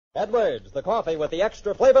Edwards, the coffee with the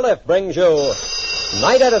extra flavor lift, brings you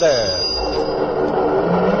Night Editor.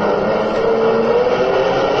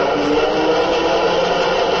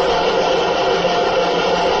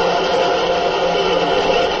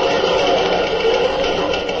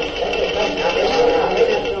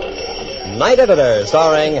 Night Editor,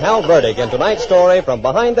 starring Hal Burdick, in tonight's story from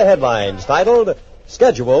behind the headlines, titled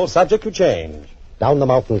Schedule Subject to Change. Down the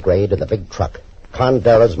mountain grade in the big truck, Con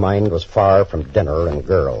Dara's mind was far from dinner and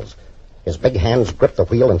girls. His big hands gripped the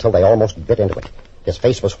wheel until they almost bit into it. His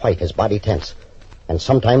face was white, his body tense. And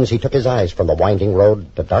sometimes he took his eyes from the winding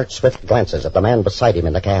road to dart swift glances at the man beside him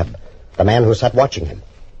in the cab, the man who sat watching him.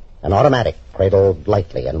 An automatic cradled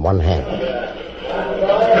lightly in one hand.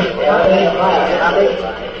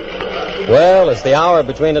 Well, it's the hour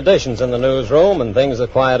between editions in the newsroom, and things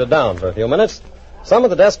have quieted down for a few minutes. Some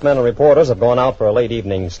of the desk men and reporters have gone out for a late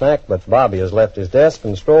evening snack, but Bobby has left his desk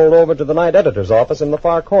and strolled over to the night editor's office in the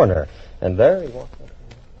far corner. And there he walks.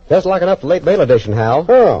 Just locking up the late mail edition, Hal.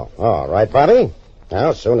 Oh, all right, Bobby. Now,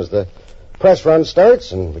 as soon as the press run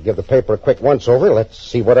starts and we give the paper a quick once-over, let's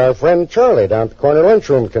see what our friend Charlie down at the corner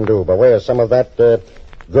lunchroom can do by way of some of that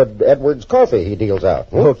good Edwards coffee he deals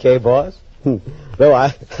out. Okay, boss. Though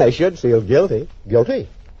I should feel guilty. Guilty?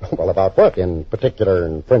 Well, about what in particular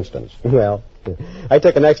and for instance? Well, I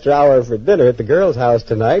took an extra hour for dinner at the girls' house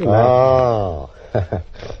tonight. Oh.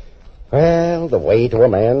 Well, the way to a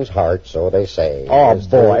man's heart, so they say. Oh,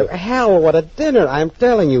 boy. Hal, what a dinner. I'm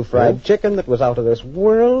telling you. Fried chicken that was out of this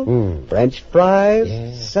world. French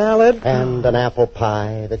fries. Salad. And an apple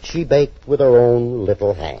pie that she baked with her own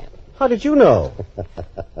little hand. How did you know?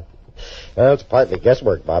 Well, it's partly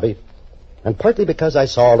guesswork, Bobby. And partly because I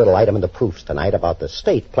saw a little item in the proofs tonight about the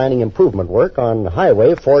state planning improvement work on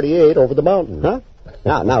Highway 48 over the mountain. Huh?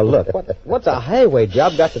 Now, look, what's a highway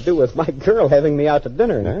job got to do with my girl having me out to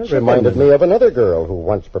dinner? It reminded me of another girl who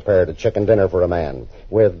once prepared a chicken dinner for a man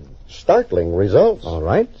with startling results. All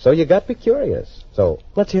right, so you got me curious. So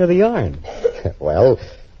let's hear the yarn. Well,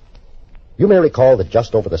 you may recall that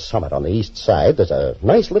just over the summit on the east side, there's a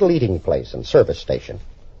nice little eating place and service station.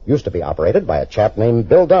 Used to be operated by a chap named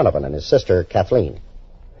Bill Donovan and his sister Kathleen.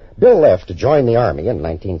 Bill left to join the Army in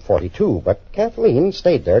 1942, but Kathleen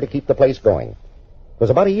stayed there to keep the place going. It was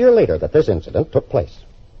about a year later that this incident took place.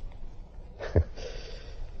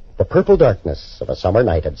 The purple darkness of a summer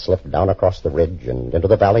night had slipped down across the ridge and into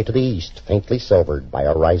the valley to the east, faintly silvered by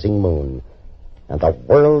a rising moon, and the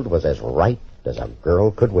world was as right as a girl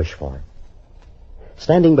could wish for.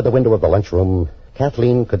 Standing by the window of the lunchroom,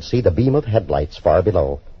 Kathleen could see the beam of headlights far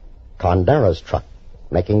below, Con Dara's truck,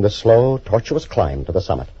 making the slow, tortuous climb to the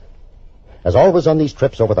summit. As always on these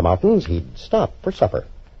trips over the mountains, he'd stop for supper.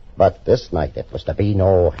 But this night it was to be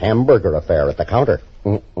no hamburger affair at the counter.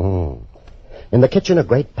 In the kitchen, a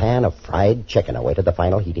great pan of fried chicken awaited the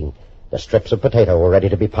final heating. The strips of potato were ready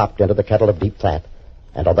to be popped into the kettle of deep fat.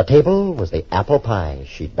 And on the table was the apple pie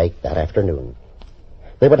she'd baked that afternoon.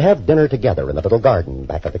 They would have dinner together in the little garden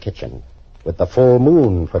back of the kitchen, with the full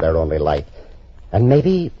moon for their only light. And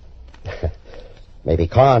maybe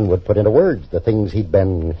Con would put into words the things he'd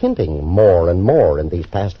been hinting more and more in these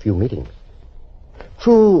past few meetings.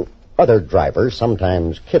 True, other drivers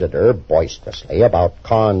sometimes kidded her boisterously about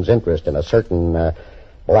Con's interest in a certain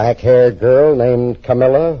black-haired girl named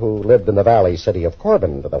Camilla who lived in the valley city of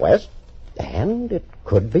Corbin to the west. And it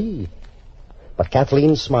could be. But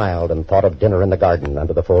Kathleen smiled and thought of dinner in the garden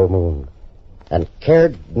under the full moon, and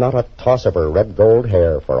cared not a toss of her red-gold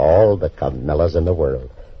hair for all the Camillas in the world.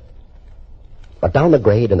 But down the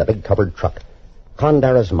grade in the big covered truck, Con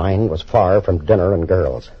Dara's mind was far from dinner and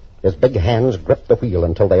girls. His big hands gripped the wheel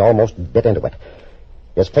until they almost bit into it.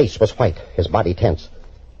 His face was white, his body tense,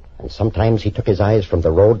 and sometimes he took his eyes from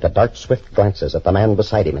the road to dart swift glances at the man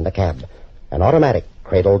beside him in the cab, an automatic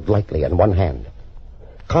cradled lightly in one hand.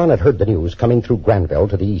 Con had heard the news coming through Granville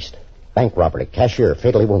to the east. Bank robbery, cashier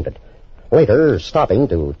fatally wounded. Later, stopping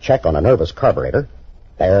to check on a nervous carburetor,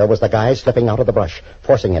 there was the guy slipping out of the brush,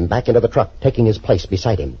 forcing him back into the truck, taking his place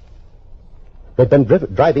beside him. They'd been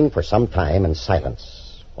driving for some time in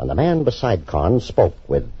silence when the man beside Con spoke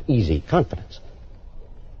with easy confidence.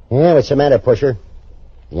 "Yeah, what's the matter, Pusher?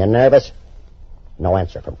 You nervous?" No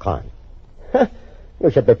answer from Con.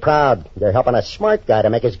 "You should be proud. You're helping a smart guy to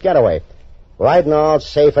make his getaway. Riding all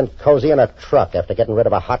safe and cozy in a truck after getting rid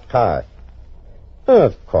of a hot car.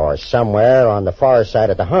 Of course, somewhere on the far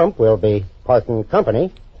side of the hump we'll be parting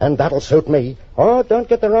company, and that'll suit me. Oh, don't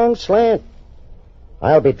get the wrong slant.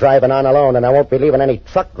 I'll be driving on alone, and I won't be leaving any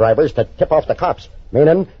truck drivers to tip off the cops.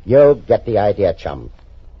 Meaning, you'll get the idea, chum.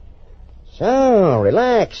 So,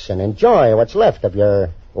 relax and enjoy what's left of your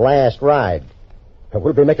last ride.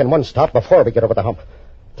 We'll be making one stop before we get over the hump.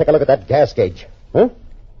 Take a look at that gas gauge. Huh?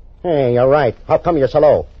 Hey, you're right. How come you're so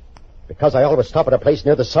low? Because I always stop at a place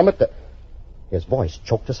near the summit that... His voice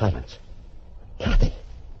choked to silence. Kathy.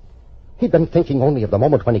 He'd been thinking only of the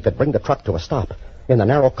moment when he could bring the truck to a stop. In the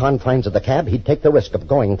narrow confines of the cab, he'd take the risk of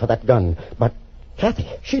going for that gun. But Kathy,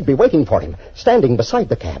 she'd be waiting for him, standing beside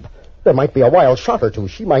the cab. There might be a wild shot or two.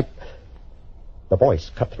 She might... The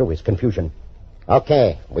voice cut through his confusion.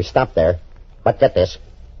 Okay, we stopped there. But get this.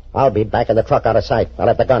 I'll be back in the truck out of sight. I'll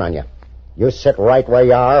have the gun on you. You sit right where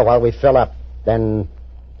you are while we fill up. Then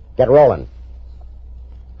get rolling.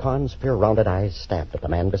 Con's fear-rounded eyes stabbed at the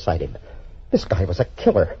man beside him. This guy was a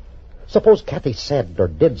killer. Suppose Kathy said or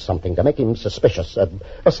did something to make him suspicious.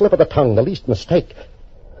 A slip of the tongue, the least mistake.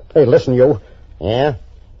 Hey, listen, you. Yeah?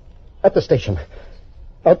 At the station.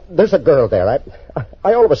 There's a girl there.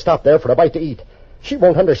 I always stop there for a bite to eat. She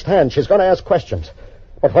won't understand. She's going to ask questions.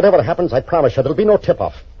 But whatever happens, I promise you, there'll be no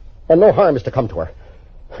tip-off. And no harm is to come to her.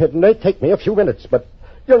 It may take me a few minutes, but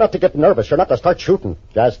you're not to get nervous. You're not to start shooting.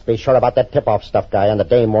 Just be sure about that tip-off stuff, guy, and the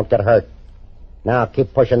dame won't get hurt. Now,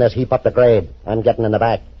 keep pushing this heap up the grade. I'm getting in the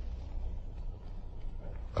back.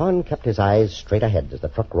 Con kept his eyes straight ahead as the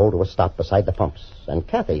truck rolled to a stop beside the pumps, and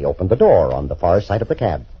Kathy opened the door on the far side of the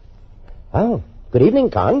cab. Oh, good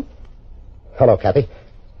evening, Con. Hello, Kathy.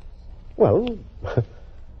 Well,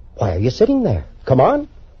 why are you sitting there? Come on.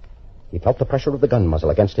 He felt the pressure of the gun muzzle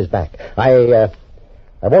against his back. I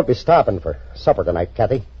won't be stopping for supper tonight,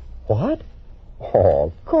 Kathy. What? Oh,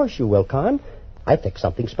 of course you will, Con. I fixed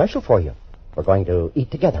something special for you. We're going to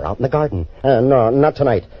eat together out in the garden. No, not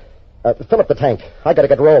tonight. Fill up the tank. I gotta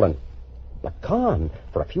get rolling. But, Con,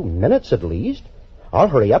 for a few minutes at least. I'll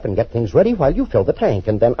hurry up and get things ready while you fill the tank,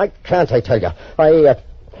 and then I can't, I tell you.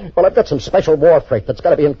 Well, I've got some special war freight that's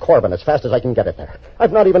got to be in Corbin as fast as I can get it there.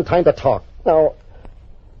 I've not even time to talk. Now,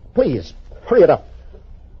 please, hurry it up.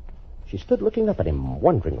 She stood looking up at him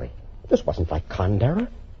wonderingly. This wasn't like Condera.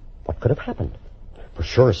 What could have happened? For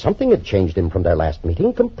sure, something had changed him from their last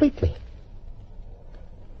meeting completely.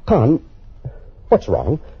 Con, what's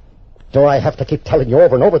wrong? Do I have to keep telling you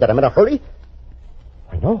over and over that I'm in a hurry?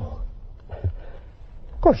 I know.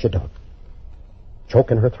 Of course you don't.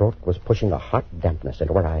 Choke in her throat was pushing a hot dampness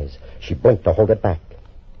into her eyes. She blinked to hold it back.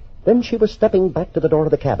 Then she was stepping back to the door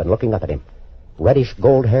of the cabin, looking up at him. Reddish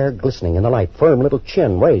gold hair glistening in the light, firm little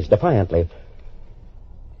chin raised defiantly.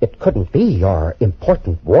 It couldn't be your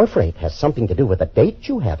important war freight has something to do with a date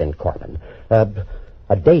you have in Corbin.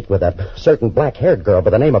 A date with a certain black-haired girl by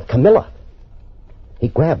the name of Camilla. He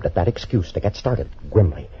grabbed at that excuse to get started,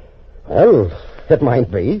 grimly. Well, it might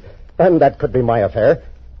be, and that could be my affair.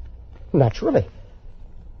 Naturally.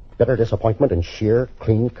 Bitter disappointment and sheer,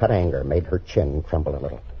 clean-cut anger made her chin tremble a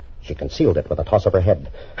little. She concealed it with a toss of her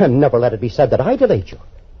head. And never let it be said that I delayed you.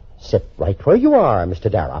 Sit right where you are,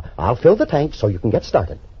 Mr. Dara. I'll fill the tank so you can get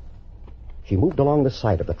started. She moved along the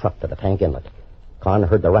side of the truck to the tank inlet. Con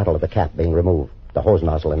heard the rattle of the cap being removed, the hose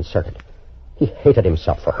nozzle inserted. He hated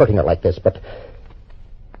himself for hurting her like this, but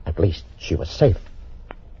at least she was safe.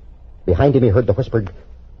 Behind him he heard the whispered,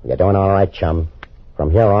 "You're doing all right, chum.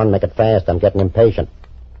 From here on, make it fast. I'm getting impatient."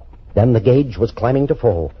 Then the gauge was climbing to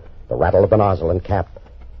full, the rattle of the nozzle and cap.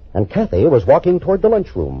 And Kathy was walking toward the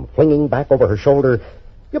lunchroom, flinging back over her shoulder,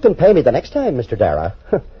 "You can pay me the next time, Mr. Dara.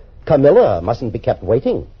 Camilla mustn't be kept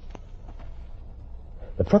waiting."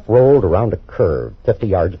 The truck rolled around a curve 50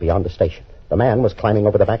 yards beyond the station. The man was climbing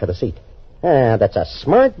over the back of the seat. That's a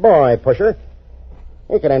smart boy, Pusher.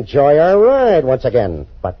 We can enjoy our ride once again.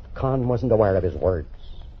 But Con wasn't aware of his words.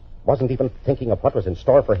 Wasn't even thinking of what was in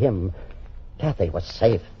store for him. Kathy was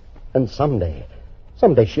safe. And someday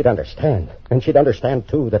she'd understand. And she'd understand,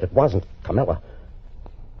 too, that it wasn't Camilla.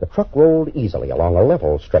 The truck rolled easily along a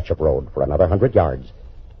level stretch of road for another 100 yards.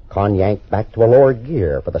 Con yanked back to a lower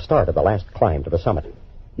gear for the start of the last climb to the summit.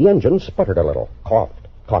 The engine sputtered a little, coughed,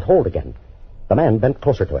 caught hold again. The man bent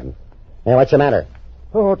closer to him. Hey, what's the matter?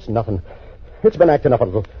 Oh, it's nothing. It's been acting up a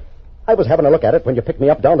little. I was having a look at it when you picked me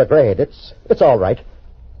up down the grade. It's all right.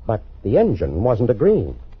 But the engine wasn't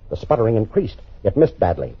agreeing. The sputtering increased. It missed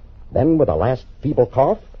badly. Then, with a last feeble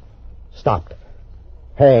cough, stopped.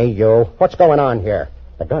 Hey, you. What's going on here?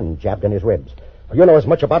 The gun jabbed in his ribs. You know as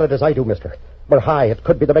much about it as I do, mister. We're high. It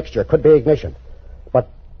could be the mixture. It could be ignition. But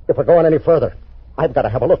if we're going any further, I've got to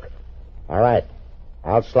have a look. All right.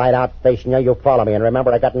 I'll slide out facing you. You follow me. And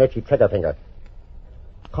remember, I got an itchy trigger finger.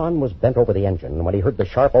 Con was bent over the engine when he heard the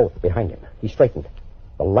sharp oath behind him. He straightened.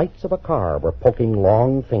 The lights of a car were poking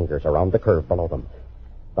long fingers around the curve below them.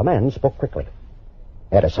 The man spoke quickly.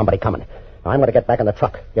 There's somebody coming. I'm going to get back in the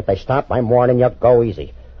truck. If they stop, I'm warning you, go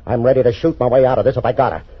easy. I'm ready to shoot my way out of this if I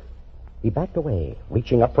gotta. He backed away,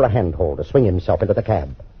 reaching up for a handhold to swing himself into the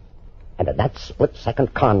cab. And in that split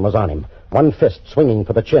second, Con was on him. One fist swinging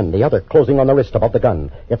for the chin, the other closing on the wrist above the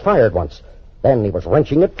gun. It fired once. Then he was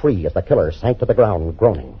wrenching it free as the killer sank to the ground,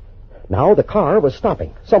 groaning. Now the car was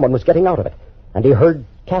stopping. Someone was getting out of it. And he heard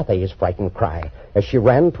Kathy's frightened cry as she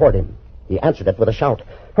ran toward him. He answered it with a shout.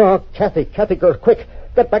 "Oh, Kathy, girl, quick.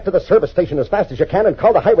 Get back to the service station as fast as you can and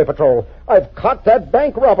call the highway patrol. I've caught that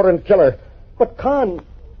bank robber and killer." "But Con,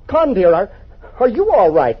 dear, are you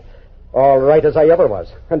all right?" "All right as I ever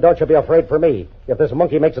was. And don't you be afraid for me. If this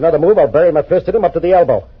monkey makes another move, I'll bury my fist in him up to the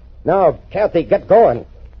elbow. Now, Kathy, get going."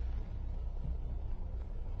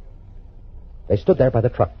 They stood there by the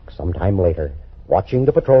truck some time later, watching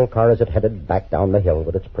the patrol car as it headed back down the hill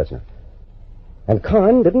with its prisoner. And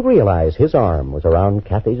Con didn't realize his arm was around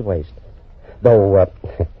Kathy's waist, though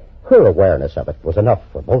her awareness of it was enough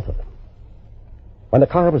for both of them. When the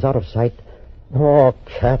car was out of sight, "Oh,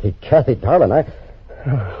 Kathy, darling,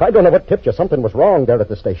 I don't know what tipped you. Something was wrong there at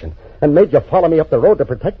the station and made you follow me up the road to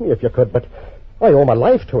protect me if you could, but I owe my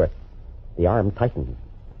life to it." The arm tightened.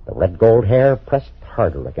 The red gold hair pressed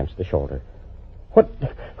harder against the shoulder.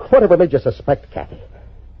 Whatever made you suspect, Kathy?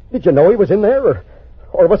 Did you know he was in there,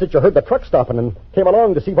 or was it you heard the truck stopping and came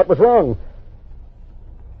along to see what was wrong?"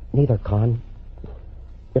 "Neither, Con.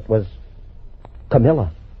 It was Camilla."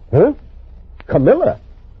 "Huh? Camilla?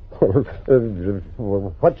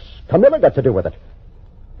 What's Camilla got to do with it?"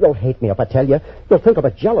 "You'll hate me if I tell you. You'll think I'm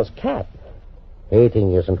a jealous cat."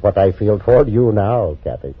 "Hating isn't what I feel toward you now,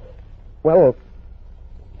 Kathy." "Well,"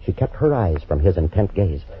 she kept her eyes from his intent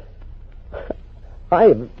gaze,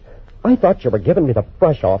 I thought you were giving me the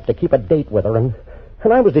brush off to keep a date with her, and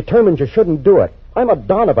I was determined you shouldn't do it. I'm a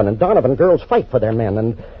Donovan, and Donovan girls fight for their men,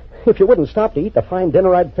 and if you wouldn't stop to eat the fine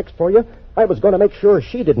dinner I'd fixed for you, I was going to make sure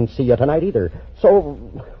she didn't see you tonight either. So,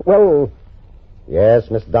 well..." "Yes,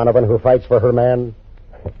 Miss Donovan, who fights for her man.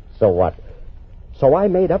 So what?" "So I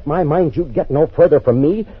made up my mind you'd get no further from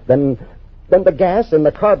me than the gas in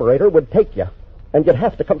the carburetor would take you, and you'd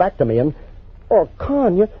have to come back to me, and... Oh,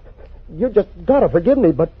 Con, you just gotta forgive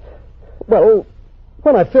me, but... Well,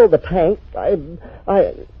 when I filled the tank,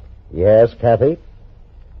 I... "Yes, Kathy?"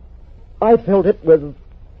 "I filled it with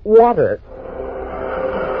water."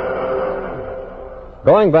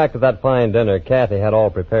 Going back to that fine dinner Kathy had all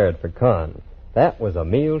prepared for Con, that was a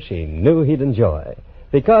meal she knew he'd enjoy,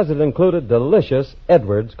 because it included delicious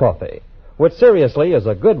Edwards coffee, which seriously is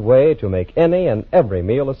a good way to make any and every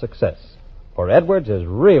meal a success. For Edwards is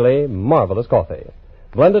really marvelous coffee,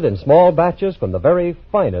 blended in small batches from the very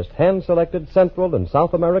finest hand-selected Central and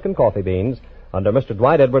South American coffee beans under Mr.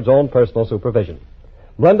 Dwight Edwards' own personal supervision.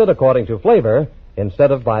 Blended according to flavor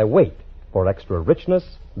instead of by weight for extra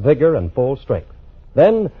richness, vigor, and full strength.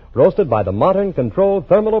 Then roasted by the modern controlled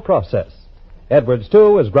thermal process. Edwards,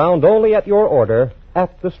 too, is ground only at your order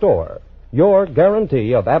at the store. Your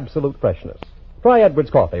guarantee of absolute freshness. Try Edwards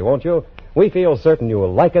coffee, won't you? We feel certain you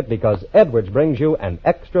will like it because Edwards brings you an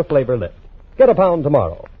extra flavor lift. Get a pound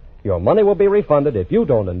tomorrow. Your money will be refunded if you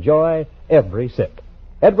don't enjoy every sip.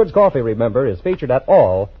 Edwards coffee, remember, is featured at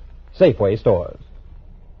all Safeway stores.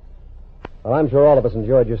 Well, I'm sure all of us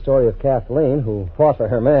enjoyed your story of Kathleen, who fought for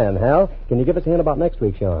her man. Hal, can you give us a hint about next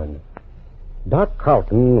week's yarn? Doc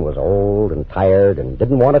Carlton was old and tired and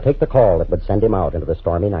didn't want to take the call that would send him out into the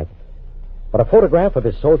stormy night. But a photograph of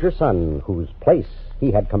his soldier son, whose place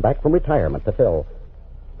he had come back from retirement to fill,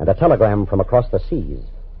 and a telegram from across the seas,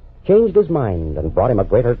 changed his mind and brought him a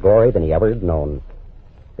greater glory than he ever had known.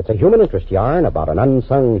 It's a human interest yarn about an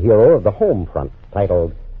unsung hero of the home front,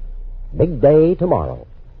 titled Big Day Tomorrow,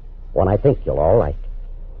 one I think you'll all like.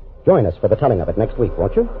 Join us for the telling of it next week,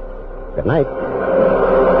 won't you? Good night.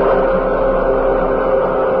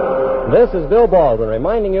 This is Bill Baldwin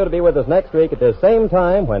reminding you to be with us next week at this same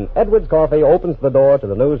time when Edwards Coffee opens the door to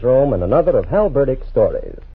the newsroom and another of Hal Burdick's stories.